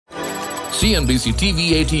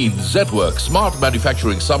CNBC-TV18 Zetwerk Smart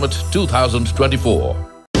Manufacturing Summit 2024.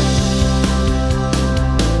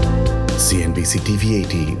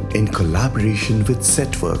 CNBC-TV18, in collaboration with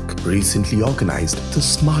Zetwerk, recently organized the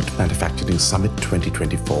Smart Manufacturing Summit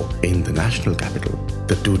 2024 in the national capital.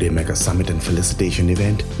 The two-day mega summit and felicitation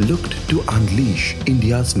event looked to unleash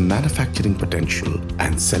India's manufacturing potential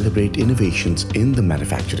and celebrate innovations in the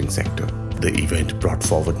manufacturing sector. The event brought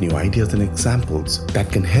forward new ideas and examples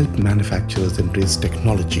that can help manufacturers embrace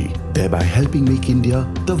technology, thereby helping make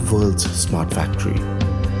India the world's smart factory.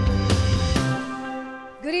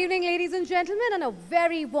 Good evening, ladies and gentlemen, and a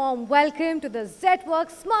very warm welcome to the Zetwerk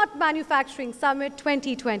Smart Manufacturing Summit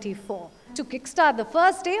 2024. To kickstart the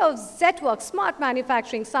first day of Zetwerk Smart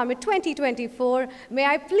Manufacturing Summit 2024, may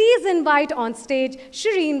I please invite on stage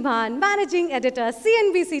Shireen Bhan, Managing Editor,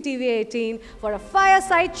 CNBC-TV18, for a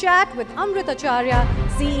fireside chat with Amrit Acharya,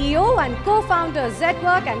 CEO and co-founder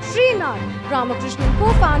Zetwerk, and Srinath Ramakrishnan,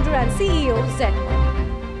 co-founder and CEO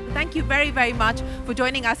Zetwerk. Thank you very, very much for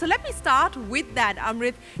joining us. So let me start with that,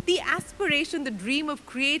 Amrit. The aspiration, the dream of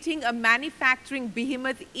creating a manufacturing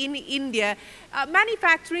behemoth in India.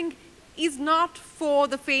 Manufacturing is not for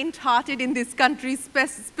the faint-hearted in this country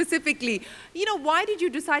specifically. You know, why did you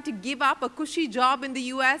decide to give up a cushy job in the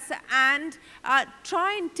US and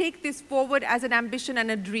try and take this forward as an ambition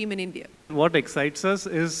and a dream in India? What excites us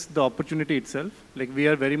is the opportunity itself. Like, we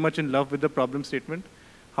are very much in love with the problem statement.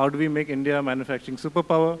 How do we make India a manufacturing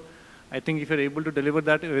superpower? I think if you're able to deliver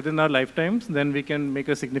that within our lifetimes, then we can make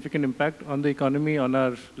a significant impact on the economy, on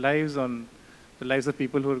our lives, on the lives of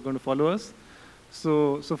people who are going to follow us.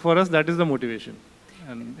 So for us, that is the motivation.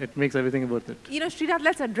 And it makes everything worth it. You know, Srinath,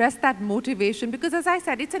 let's address that motivation, because as I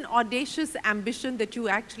said, it's an audacious ambition that you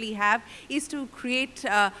actually have, is to create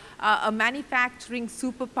a manufacturing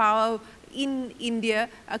superpower in India,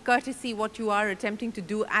 courtesy what you are attempting to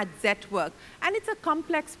do at Zetwerk. And it's a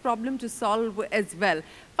complex problem to solve as well.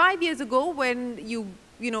 5 years ago, when you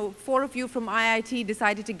know, 4 of you from IIT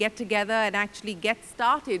decided to get together and actually get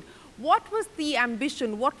started, what was the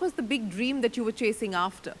ambition? What was the big dream that you were chasing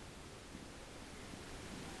after?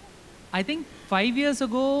 I think 5 years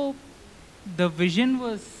ago, the vision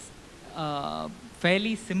was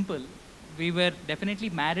fairly simple. We were definitely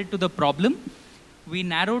married to the problem. We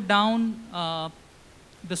narrowed down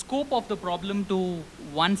the scope of the problem to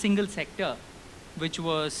one single sector, which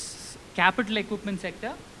was capital equipment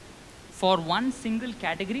sector, for one single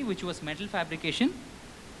category, which was metal fabrication.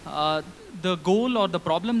 The goal or the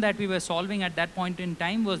problem that we were solving at that point in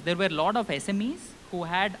time was there were a lot of SMEs who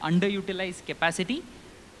had underutilized capacity.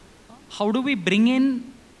 How do we bring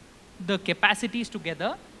in the capacities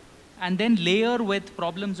together and then layer with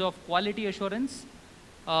problems of quality assurance,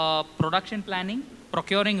 production planning,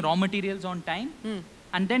 procuring raw materials on time,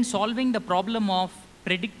 and then solving the problem of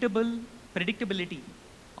predictability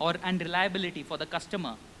and reliability for the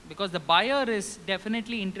customer, because the buyer is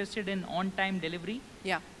definitely interested in on-time delivery,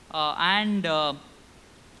 and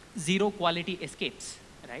zero quality escapes,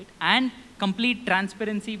 right? And complete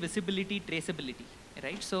transparency, visibility, traceability,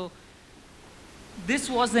 right? So this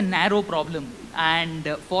was a narrow problem, and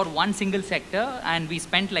for one single sector, and we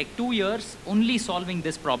spent like 2 years only solving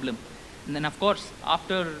this problem. And then, of course,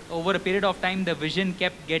 over a period of time, the vision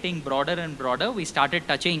kept getting broader and broader. We started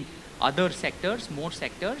touching other sectors, more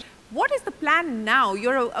sectors. What is the plan now?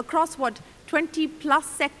 You're across, what, 20 plus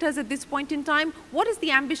sectors at this point in time. What is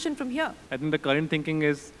the ambition from here? I think the current thinking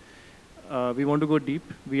is we want to go deep.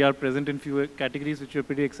 We are present in few categories which we're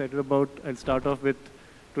pretty excited about. I'll start off with,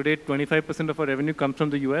 today 25% of our revenue comes from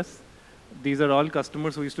the US. These are all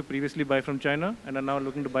customers who used to previously buy from China and are now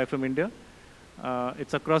looking to buy from India.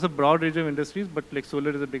 It's across a broad range of industries, but like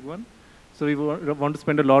solar is a big one. So we want to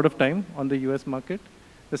spend a lot of time on the US market.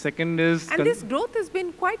 The second is... And this growth has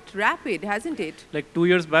been quite rapid, hasn't it? Like 2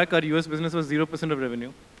 years back, our US business was 0% of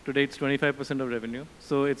revenue. Today, it's 25% of revenue.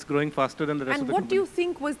 So it's growing faster than the rest of the company. And what do you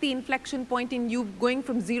think was the inflection point in you going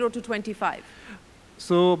from 0 to 25?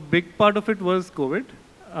 So big part of it was COVID.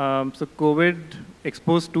 So COVID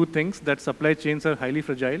exposed two things, that supply chains are highly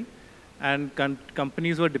fragile and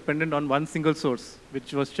companies were dependent on one single source,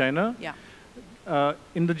 which was China. Yeah.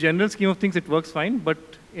 In the general scheme of things, it works fine, but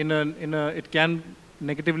it can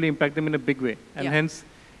negatively impact them in a big way. And hence,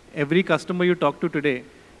 every customer you talk to today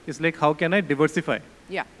is like, how can I diversify?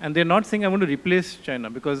 Yeah. And they're not saying I want to replace China,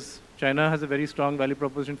 because China has a very strong value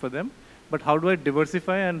proposition for them. But how do I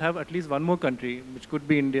diversify and have at least one more country, which could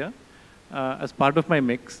be India, as part of my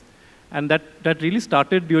mix? And that really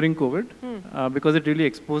started during COVID, because it really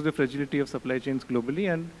exposed the fragility of supply chains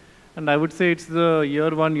globally. And I would say it's the year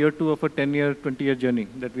 1, year 2 of a 10-year, 20-year journey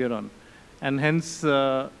that we are on. And hence,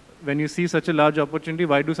 when you see such a large opportunity,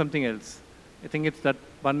 why do something else? I think it's that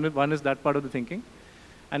one is that part of the thinking.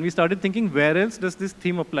 And we started thinking, where else does this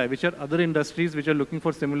theme apply? Which are other industries which are looking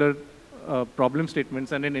for similar problem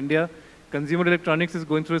statements? And in India, consumer electronics is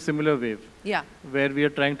going through a similar wave. Yeah. Where we are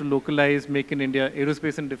trying to localize, make in India.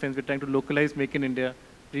 Aerospace and defense, we're trying to localize, make in India.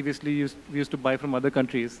 Previously, we used to buy from other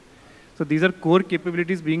countries. So these are core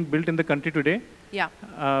capabilities being built in the country today,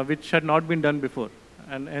 which had not been done before.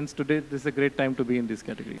 And hence today, this is a great time to be in this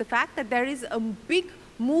category. The fact that there is a big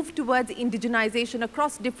move towards indigenization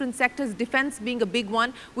across different sectors, defense being a big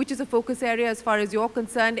one, which is a focus area as far as you're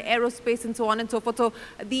concerned, aerospace and so on and so forth. So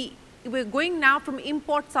we're going now from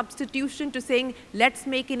import substitution to saying, let's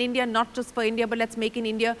make in India, not just for India, but let's make in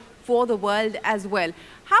India for the world as well.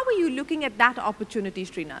 How are you looking at that opportunity,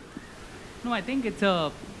 Srinath? No, I think it's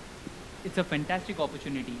a fantastic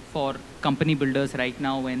opportunity for company builders right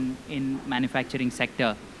now in manufacturing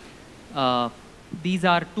sector. These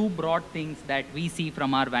are two broad things that we see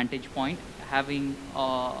from our vantage point, having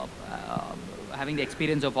the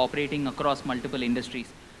experience of operating across multiple industries.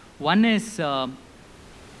 One is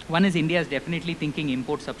India is definitely thinking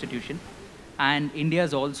import substitution, and India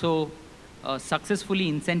has also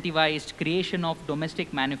successfully incentivized creation of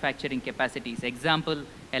domestic manufacturing capacities. Example,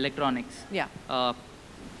 electronics. Yeah.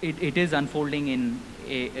 It is unfolding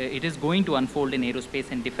it is going to unfold in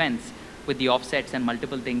aerospace and defense with the offsets and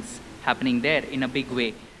multiple things happening there in a big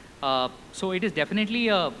way. So it is definitely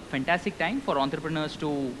a fantastic time for entrepreneurs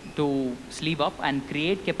to sleeve up and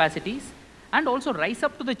create capacities, and also rise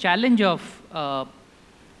up to the challenge of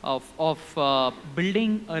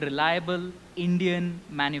building a reliable Indian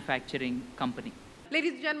manufacturing company.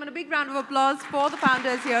 Ladies and gentlemen, a big round of applause for the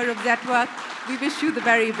founders here of Zetwerk. We wish you the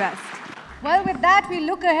very best. Well, with that, we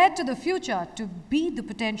look ahead to the future to be the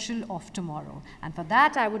potential of tomorrow. And for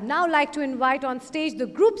that, I would now like to invite on stage the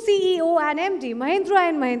Group CEO and MD,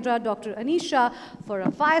 Mahindra & Mahindra, Dr. Anisha, for a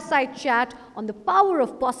fireside chat on the power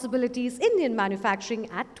of possibilities Indian manufacturing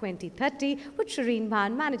at 2030 with Shireen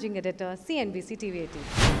Bhan, Managing Editor, CNBC-TV18.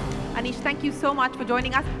 Anish, thank you so much for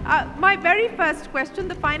joining us. My very first question,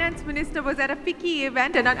 the Finance Minister was at a FICCI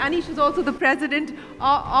event, and Anish is also the president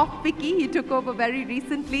of FICCI. He took over very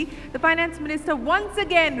recently. The Finance Minister once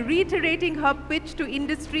again reiterating her pitch to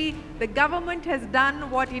industry. The government has done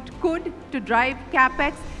what it could to drive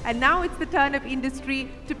capex, and now it's the turn of industry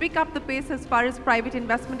to pick up the pace as far as private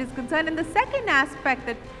investment is concerned. And the second aspect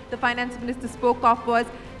that the Finance Minister spoke of was,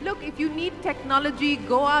 look, if you need technology,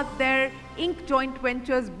 go out there, ink joint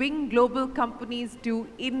ventures, bring global companies to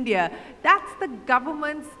India. That's the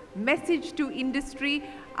government's message to industry.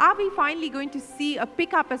 Are we finally going to see a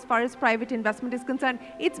pickup as far as private investment is concerned?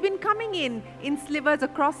 It's been coming in slivers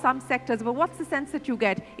across some sectors, but what's the sense that you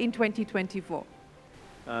get in 2024?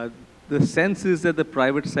 The sense is that the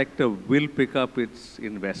private sector will pick up its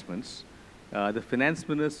investments. The Finance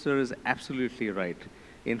Minister is absolutely right.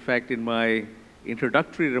 In fact, in my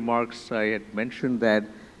introductory remarks, I had mentioned that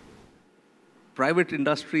private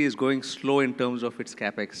industry is going slow in terms of its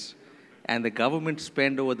capex, and the government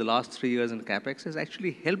spend over the last 3 years in capex has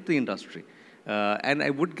actually helped the industry. And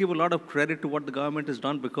I would give a lot of credit to what the government has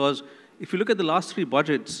done, because if you look at the last 3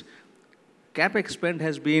 budgets, capex spend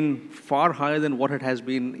has been far higher than what it has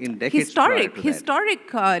been in decades prior to that.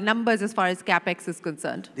 Historic numbers as far as capex is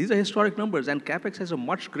concerned. These are historic numbers, and capex has a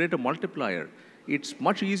much greater multiplier. It's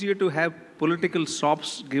much easier to have political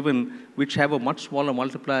sops given, which have a much smaller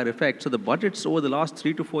multiplier effect. So the budgets over the last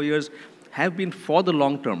 3 to 4 years have been for the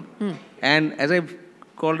long term. And as I've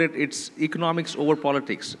called it, it's economics over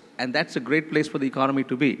politics. And that's a great place for the economy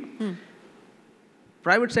to be.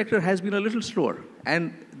 Private sector has been a little slower,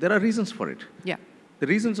 and there are reasons for it. Yeah. The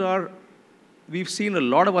reasons are, we've seen a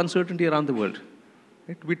lot of uncertainty around the world.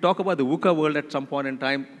 We talk about the VUCA world at some point in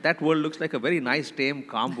time. That world looks like a very nice, tame,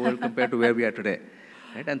 calm world compared to where we are today.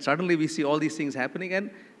 Right? And suddenly we see all these things happening, and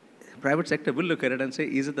private sector will look at it and say,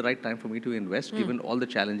 is it the right time for me to invest given all the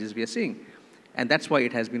challenges we are seeing? And that's why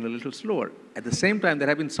it has been a little slower. At the same time, there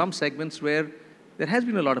have been some segments where there has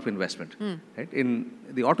been a lot of investment. Right? In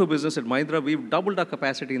the auto business at Mahindra, we've doubled our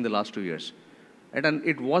capacity in the last 2 years. Right? And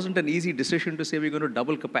it wasn't an easy decision to say we're going to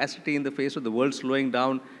double capacity in the face of the world slowing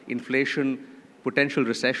down, inflation, potential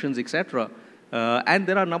recessions, etc. And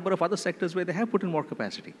there are a number of other sectors where they have put in more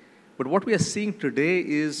capacity. But what we are seeing today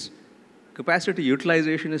is capacity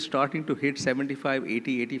utilization is starting to hit 75,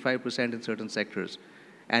 80, 85% in certain sectors.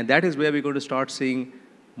 And that is where we're going to start seeing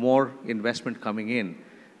more investment coming in.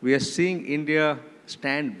 We are seeing India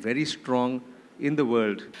stand very strong in the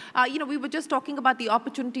world. We were just talking about the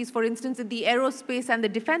opportunities, for instance, in the aerospace and the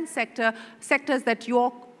defense sectors that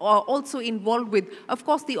you're also involved with. Of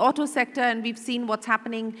course, the auto sector, and we've seen what's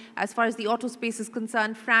happening as far as the auto space is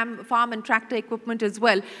concerned, farm and tractor equipment as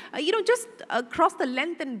well. Just across the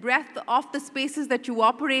length and breadth of the spaces that you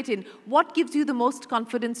operate in, what gives you the most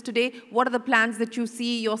confidence today? What are the plans that you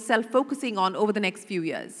see yourself focusing on over the next few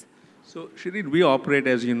years? So, Shireen, we operate,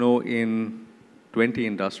 as you know, in 20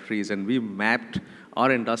 industries, and we mapped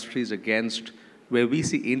our industries against where we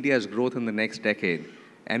see India's growth in the next decade.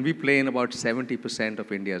 And we play in about 70%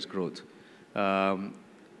 of India's growth. And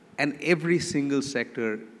every single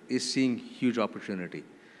sector is seeing huge opportunity.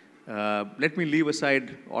 Let me leave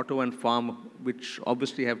aside auto and farm, which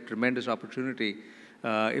obviously have tremendous opportunity.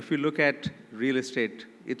 If you look at real estate,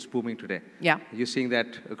 it's booming today. Yeah. You're seeing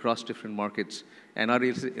that across different markets. And our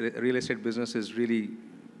real estate business is really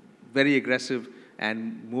very aggressive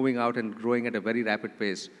and moving out and growing at a very rapid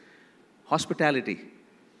pace. Hospitality.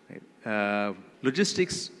 Right?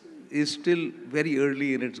 Logistics is still very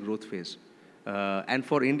early in its growth phase. And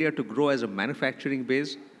for India to grow as a manufacturing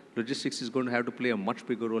base, logistics is going to have to play a much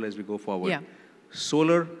bigger role as we go forward. Yeah.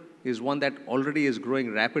 Solar is one that already is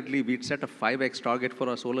growing rapidly. We'd set a 5x target for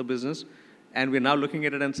our solar business, and we're now looking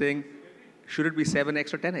at it and saying, should it be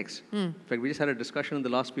 7x or 10x? In fact, we just had a discussion in the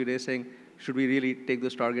last few days saying, should we really take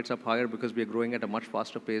those targets up higher because we are growing at a much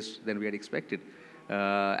faster pace than we had expected?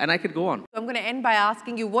 And I could go on. I'm going to end by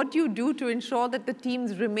asking you, what do you do to ensure that the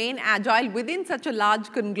teams remain agile within such a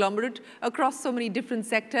large conglomerate across so many different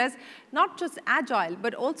sectors? Not just agile,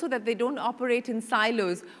 but also that they don't operate in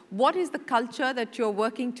silos. What is the culture that you're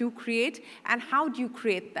working to create, and how do you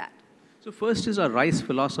create that? So first is our RISE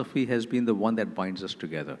philosophy has been the one that binds us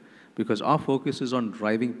together, because our focus is on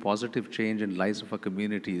driving positive change in lives of our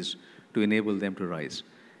communities to enable them to rise.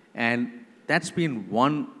 And that's been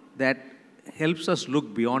one that helps us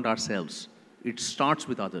look beyond ourselves. It starts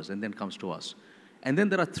with others and then comes to us. And then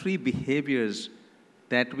there are 3 behaviors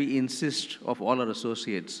that we insist of all our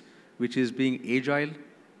associates, which is being agile,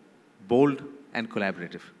 bold, and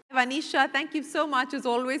collaborative. Vanisha, thank you so much, as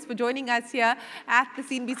always, for joining us here at the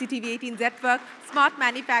CNBC-TV18 Zetwerk Smart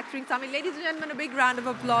Manufacturing Summit. Ladies and gentlemen, a big round of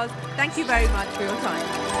applause. Thank you very much for your time.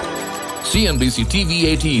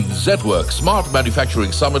 CNBC-TV18 Zetwerk Smart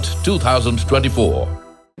Manufacturing Summit 2024.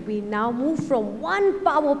 We now move from one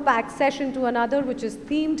power-packed session to another, which is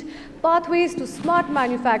themed Pathways to Smart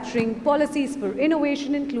Manufacturing, Policies for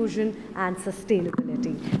Innovation, Inclusion and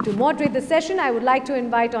Sustainability. To moderate the session, I would like to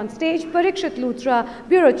invite on stage Parikshit Luthra,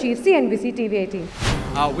 Bureau Chief,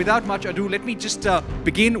 CNBC-TV18. Without much ado, let me just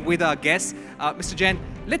begin with our guests. Mr. Jain,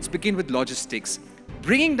 let's begin with logistics.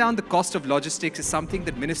 Bringing down the cost of logistics is something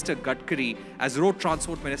that Minister Gadkari, as Road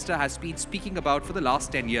Transport Minister, has been speaking about for the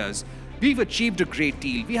last 10 years. We've achieved a great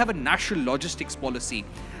deal. We have a national logistics policy.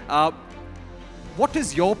 What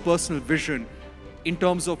is your personal vision in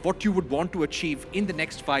terms of what you would want to achieve in the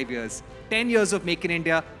next 5 years? 10 years of Make in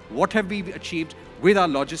India, what have we achieved with our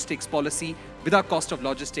logistics policy, with our cost of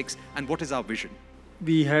logistics, and what is our vision?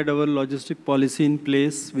 We had our logistic policy in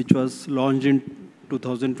place, which was launched in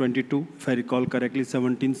 2022, if I recall correctly,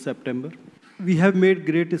 17th September. We have made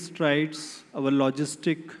great strides. Our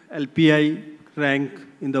logistic LPI rank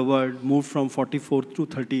in the world moved from 44th to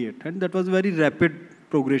 38th, and that was very rapid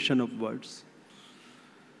progression of words.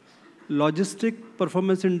 Logistic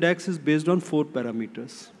Performance Index is based on 4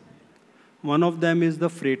 parameters. One of them is the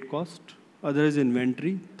freight cost, other is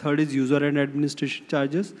inventory, third is user and administration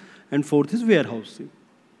charges, and fourth is warehousing.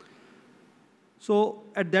 So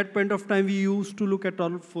at that point of time, we used to look at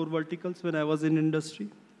all 4 verticals when I was in industry.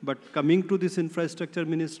 But coming to this infrastructure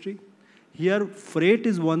ministry, here freight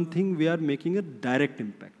is one thing we are making a direct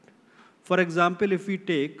impact. For example, if we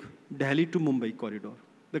take Delhi to Mumbai corridor,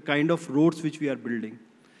 the kind of roads which we are building.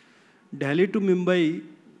 Delhi to Mumbai,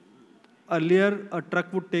 earlier a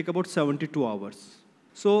truck would take about 72 hours.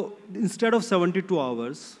 So instead of 72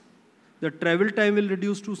 hours, the travel time will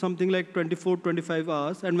reduce to something like 24, 25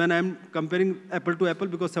 hours. And when I'm comparing apple to apple,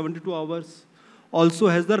 because 72 hours also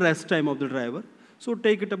has the rest time of the driver, so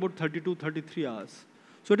take it about 32, 33 hours.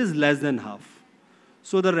 So it is less than half.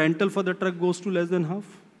 So the rental for the truck goes to less than half.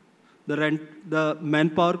 The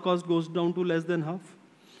manpower cost goes down to less than half.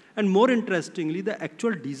 And more interestingly, the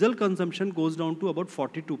actual diesel consumption goes down to about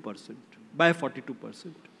 42%, by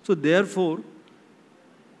 42%. So therefore,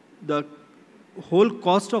 the whole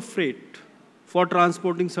cost of freight for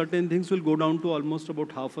transporting certain things will go down to almost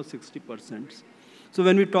about half or 60%. So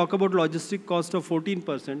when we talk about logistic cost of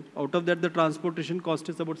 14%, out of that the transportation cost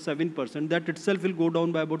is about 7%. That itself will go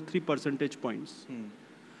down by about 3 percentage points.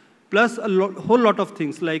 Plus a whole lot of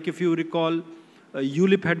things, like if you recall,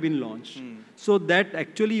 ULIP had been launched. So that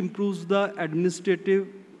actually improves the administrative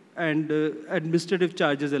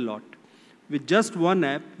charges a lot. With just one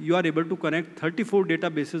app, you are able to connect 34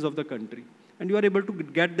 databases of the country, and you are able to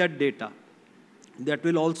get that data. That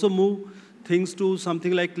will also move things to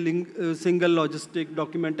something like single logistic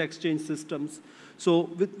document exchange systems. So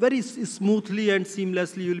with very smoothly and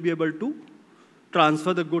seamlessly, you will be able to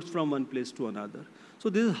transfer the goods from one place to another.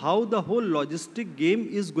 So this is how the whole logistic game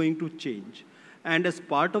is going to change. And as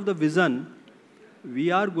part of the vision,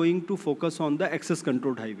 we are going to focus on the access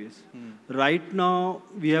controlled highways. Right now,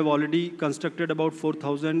 we have already constructed about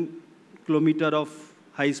 4,000 kilometers of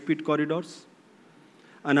high-speed corridors.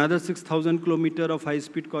 Another 6,000 kilometers of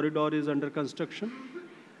high-speed corridor is under construction.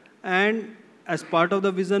 And as part of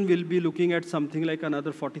the vision, we'll be looking at something like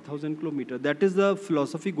another 40,000 kilometers. That is the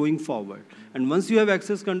philosophy going forward. And once you have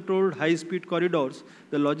access-controlled high-speed corridors,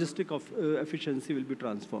 the logistic efficiency will be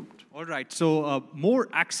transformed. All right. So more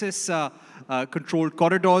access-controlled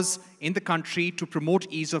corridors in the country to promote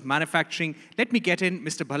ease of manufacturing. Let me get in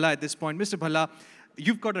Mr. Bhalla at this point. Mr. Bhalla,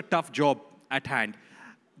 you've got a tough job at hand.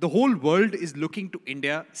 The whole world is looking to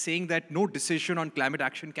India, saying that no decision on climate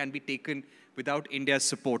action can be taken without India's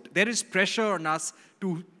support. There is pressure on us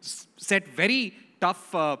to set very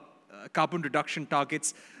tough carbon reduction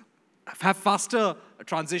targets, have faster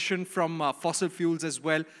transition from fossil fuels as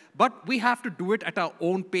well. But we have to do it at our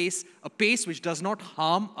own pace, a pace which does not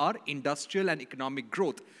harm our industrial and economic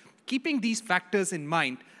growth. Keeping these factors in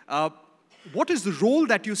mind, what is the role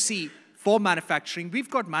that you see for manufacturing? We've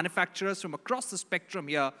got manufacturers from across the spectrum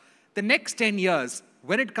here. The next 10 years,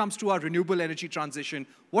 when it comes to our renewable energy transition,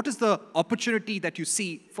 what is the opportunity that you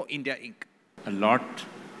see for India Inc.? A lot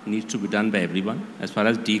needs to be done by everyone as far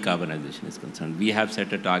as decarbonization is concerned. We have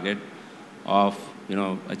set a target of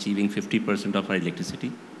achieving 50% of our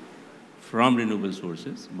electricity from renewable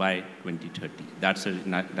sources by 2030. That's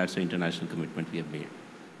an international commitment we have made.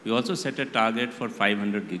 We also set a target for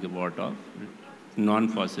 500 gigawatt of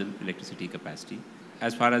non-fossil electricity capacity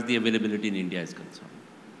as far as the availability in India is concerned.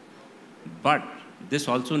 But this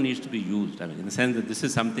also needs to be used, in the sense that this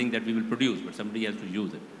is something that we will produce, but somebody has to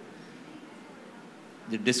use it.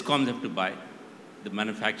 The DISCOMs have to buy, the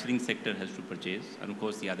manufacturing sector has to purchase, and of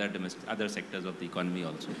course the other sectors of the economy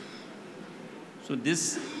also. So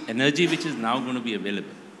this energy which is now going to be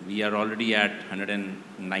available, we are already at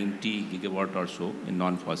 190 gigawatt or so in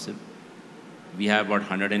non-fossil. We have about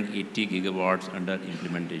 180 gigawatts under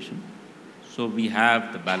implementation. So we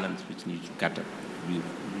have the balance which needs to catch up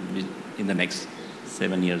in the next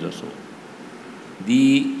 7 years or so.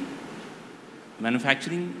 The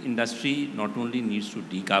manufacturing industry not only needs to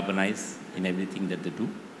decarbonize in everything that they do,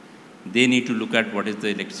 they need to look at what is the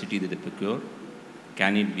electricity that they procure.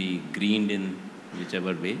 Can it be greened in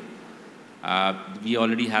whichever way? We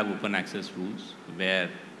already have open access rules where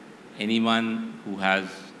anyone who has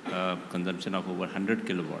consumption of over 100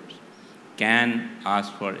 kilowatts can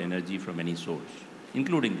ask for energy from any source,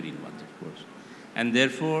 including green ones, of course. And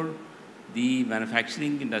therefore, the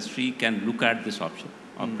manufacturing industry can look at this option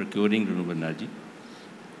of procuring renewable energy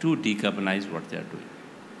to decarbonize what they are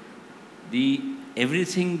doing.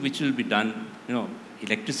 Everything which will be done,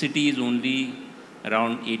 electricity is only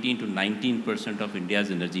around 18 to 19% of India's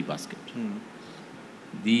energy basket.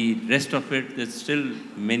 The rest of it, there's still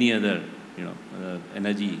many other,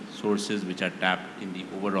 energy sources which are tapped in the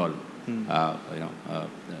overall,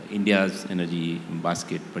 India's energy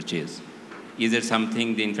basket purchase. Is there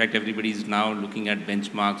something, in fact, everybody is now looking at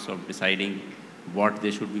benchmarks of deciding what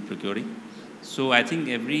they should be procuring. So I think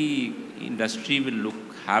every industry will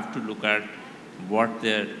have to look at what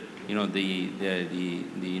their, the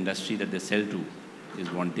industry that they sell to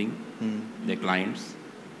is wanting, their clients,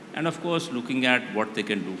 and of course looking at what they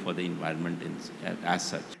can do for the environment as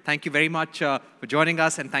such. Thank you very much for joining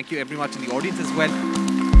us, and thank you very much in the audience as well.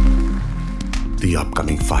 The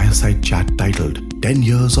upcoming fireside chat titled 10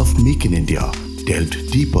 Years of Make in India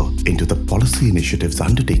delved deeper into the policy initiatives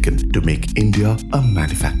undertaken to make India a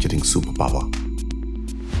manufacturing superpower.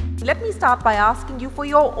 Let me start by asking you for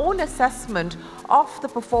your own assessment of the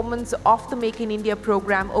performance of the Make in India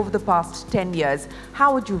program over the past 10 years.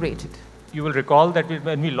 How would you rate it? You will recall that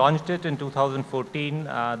when we launched it in 2014,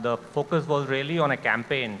 the focus was really on a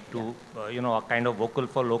campaign to, a kind of vocal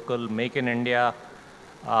for local, Make in India,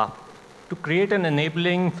 to create an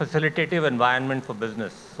enabling, facilitative environment for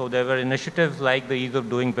business. So there were initiatives like the ease of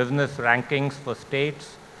doing business rankings for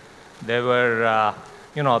states. There were,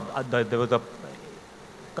 there was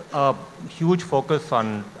a huge focus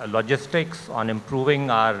on logistics, on improving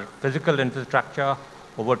our physical infrastructure.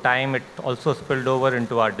 Over time, it also spilled over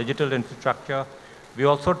into our digital infrastructure. We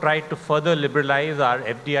also tried to further liberalize our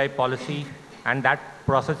FDI policy, and that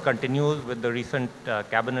process continues with the recent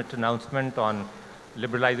cabinet announcement on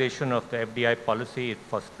liberalization of the FDI policy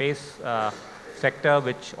for space sector,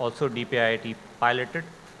 which also DPIIT piloted.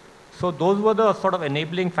 So those were the sort of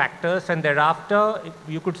enabling factors, and thereafter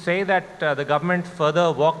you could say that the government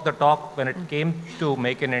further walked the talk when it came to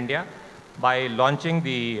Make in India by launching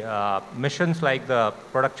the missions like the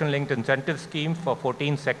production-linked incentive scheme for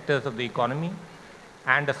 14 sectors of the economy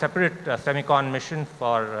and a separate semicon mission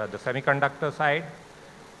for the semiconductor side.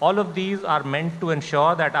 All of these are meant to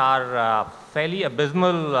ensure that our fairly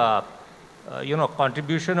abysmal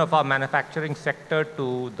contribution of our manufacturing sector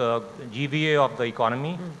to the GVA of the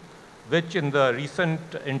economy, which in the recent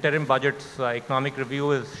interim budget's economic review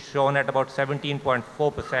is shown at about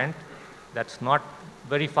 17.4%. That's not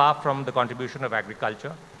very far from the contribution of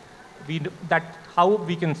agriculture. That's how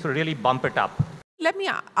we can really bump it up. Let me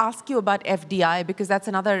ask you about FDI, because that's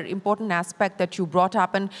another important aspect that you brought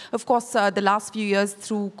up. And of course, the last few years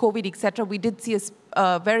through COVID, etc., we did see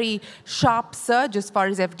a very sharp surge as far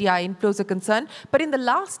as FDI inflows are concerned. But in the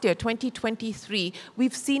last year, 2023,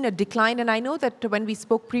 we've seen a decline. And I know that when we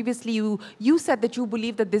spoke previously, you said that you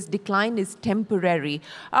believe that this decline is temporary.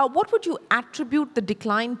 What would you attribute the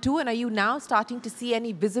decline to? And are you now starting to see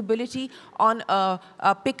any visibility on a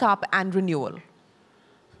pickup and renewal?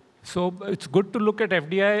 So it's good to look at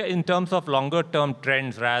FDI in terms of longer-term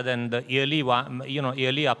trends rather than the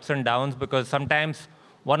yearly ups and downs, because sometimes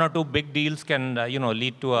one or two big deals can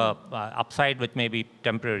lead to a upside which may be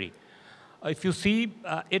temporary. If you see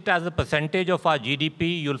it as a percentage of our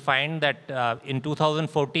GDP, you'll find that in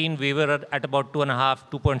 2014 we were at about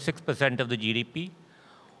 2.6% of the GDP.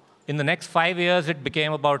 In the next 5 years, it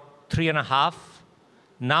became about 3.5%.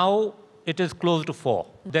 Now it is close to 4%.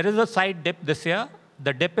 There is a side dip this year.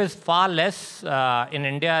 The dip is far less in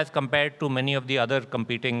India as compared to many of the other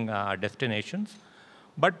competing destinations.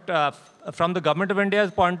 But from the Government of India's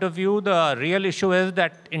point of view, the real issue is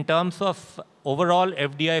that in terms of overall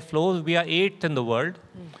FDI flows, we are 8th in the world.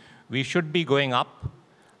 We should be going up.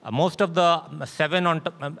 Most of the 7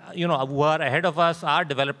 who are ahead of us are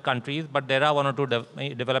developed countries, but there are 1 or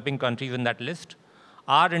 2 developing countries in that list.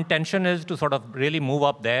 Our intention is to sort of really move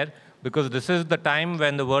up there, because this is the time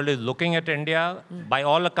when the world is looking at India. By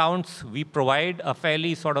all accounts, we provide a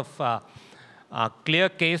fairly sort of clear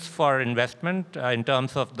case for investment in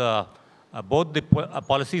terms of both the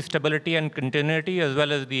policy stability and continuity, as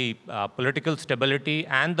well as the political stability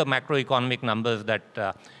and the macroeconomic numbers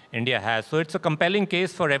that India has. So it's a compelling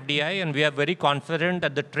case for FDI, and we are very confident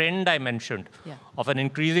that the trend I mentioned of an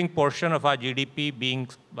increasing portion of our GDP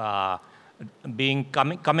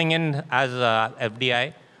coming in as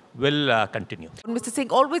FDI will continue. Mr.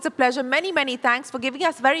 Singh, always a pleasure. Many, many thanks for giving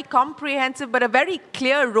us very comprehensive but a very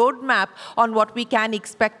clear roadmap on what we can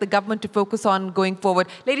expect the government to focus on going forward.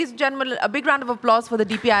 Ladies and gentlemen, a big round of applause for the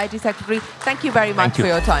DPIIT Secretary. Thank you very much for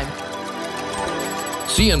your time.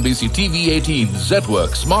 CNBC-TV18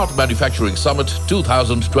 Zetwerk Smart Manufacturing Summit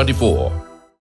 2024.